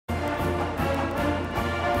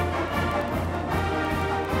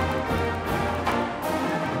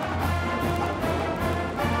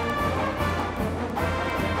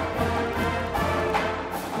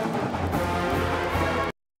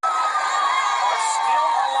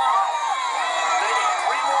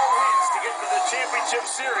championship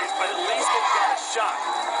series, but at least they've got a shot.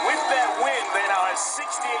 With that win, they now have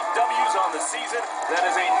 68 W's on the season. That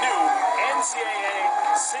is a new NCAA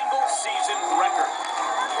single-season record.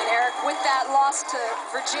 And Eric, with that loss to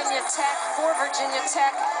Virginia Tech, for Virginia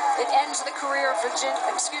Tech, it ends the career of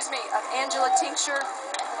Angela Tincher,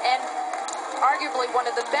 and arguably one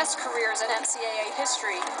of the best careers in NCAA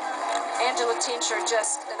history. Angela Tincher,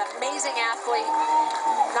 just an amazing athlete.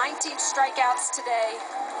 19 strikeouts today.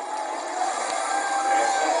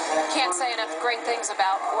 Can't say enough great things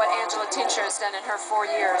about what Angela Tincher has done in her 4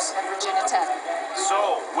 years at Virginia Tech.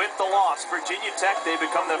 So, with the loss, Virginia Tech, they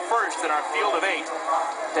become the first in our field of 8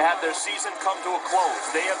 to have their season come to a close.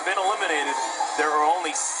 They have been eliminated. There are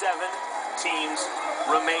only 7 teams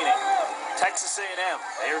remaining. Texas A&M,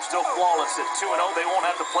 they are still flawless at 2-0. They won't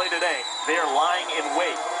have to play today. They are lying in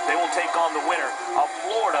wait. They will take on the winner of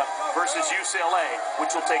Florida versus UCLA,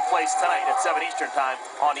 which will take place tonight at 7 Eastern time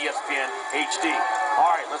on ESPN HD. All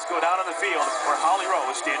right, let's go down on the field where Holly Rowe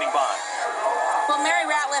is standing by. Well, Mary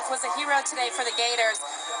Ratliff was a hero today for the Gators.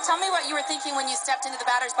 Tell me what you were thinking when you stepped into the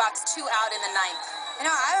batter's box 2 out in the 9th. You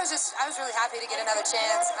know, I was really happy to get another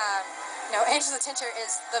chance. You know, Angela Tincher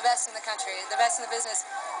is the best in the country, the best in the business,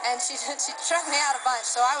 and she struck me out a bunch.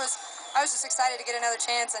 So I was just excited to get another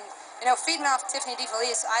chance. And you know, feeding off Tiffany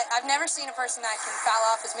DeFelice, I've never seen a person that can foul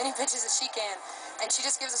off as many pitches as she can, and she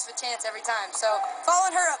just gives us a chance every time. So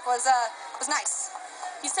following her up was nice.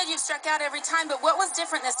 You said you've struck out every time, but what was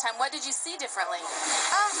different this time? What did you see differently?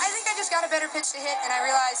 I think I just got a better pitch to hit, and I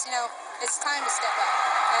realized, you know, it's time to step up.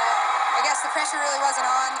 I guess the pressure really wasn't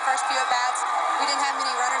on the first few at-bats. We didn't have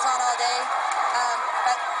many runners on all day.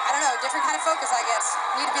 But, I don't know, different kind of focus, I guess.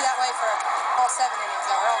 Need to be that way for all 7 innings,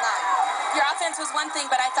 though, or all 9. Your offense was one thing,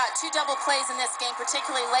 but I thought 2 double plays in this game,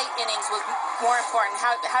 particularly late innings, was more important.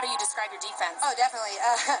 How do you describe your defense? Oh, definitely.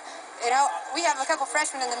 You know, we have a couple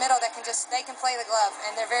freshmen in the middle that they can play the glove,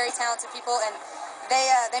 and they're very talented people, and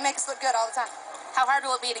they make us look good all the time. How hard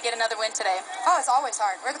will it be to get another win today? Oh, it's always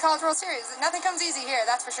hard. We're the College World Series. Nothing comes easy here,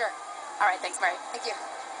 that's for sure. All right, thanks, Mary. Thank you.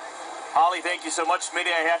 Holly, thank you so much.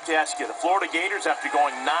 Smitty, I have to ask you, the Florida Gators, after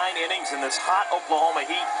going 9 innings in this hot Oklahoma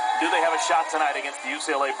heat, do they have a shot tonight against the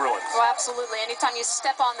UCLA Bruins? Well, absolutely. Anytime you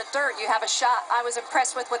step on the dirt, you have a shot. I was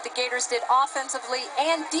impressed with what the Gators did offensively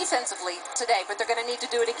and defensively today, but they're going to need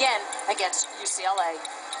to do it again against UCLA.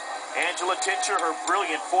 Angela Tincher, her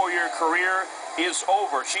brilliant 4-year career is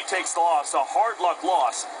over. She takes the loss, a hard luck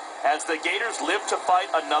loss, as the Gators live to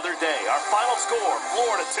fight another day. Our final score,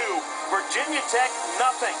 Florida 2, Virginia Tech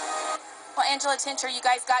 0. Well, Angela Tincher, you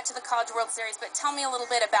guys got to the College World Series, but tell me a little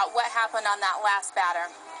bit about what happened on that last batter.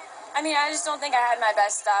 I mean, I just don't think I had my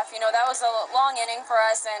best stuff. You know, that was a long inning for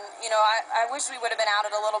us, and, you know, I wish we would have been out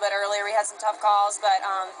it a little bit earlier. We had some tough calls, but,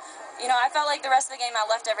 you know, I felt like the rest of the game I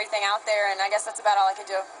left everything out there, and I guess that's about all I could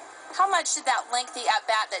do. How much did that lengthy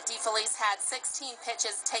at-bat that DeFelice had, 16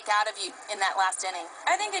 pitches, take out of you in that last inning?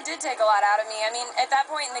 I think it did take a lot out of me. I mean, at that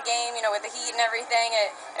point in the game, you know, with the heat and everything,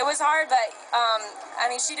 it was hard, but, I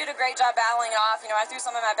mean, she did a great job battling it off. You know, I threw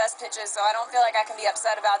some of my best pitches, so I don't feel like I can be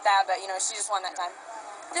upset about that, but, you know, she just won that time.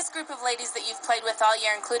 This group of ladies that you've played with all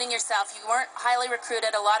year, including yourself, you weren't highly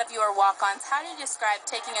recruited. A lot of you are walk-ons. How do you describe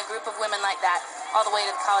taking a group of women like that all the way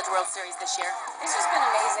to the College World Series this year? It's just been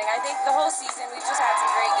amazing. I think the whole season we've just had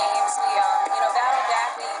some great games. We, you know, battled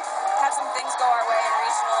back. We had some things go our way in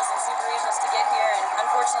regionals and super regionals to get here, and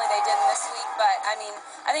unfortunately they didn't this week. But, I mean,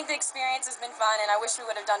 I think the experience has been fun, and I wish we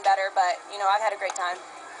would have done better, but, you know, I've had a great time.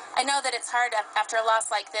 I know that it's hard after a loss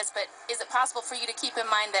like this, but is it possible for you to keep in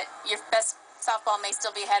mind that your best softball may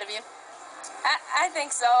still be ahead of you? I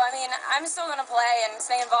think so. I mean, I'm still going to play and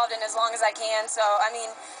stay involved in as long as I can. So, I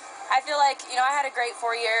mean, I feel like, you know, I had a great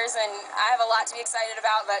 4 years, and I have a lot to be excited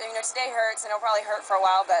about. But, you know, today hurts, and it'll probably hurt for a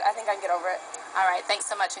while, but I think I can get over it. All right. Thanks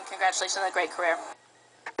so much, and congratulations on a great career.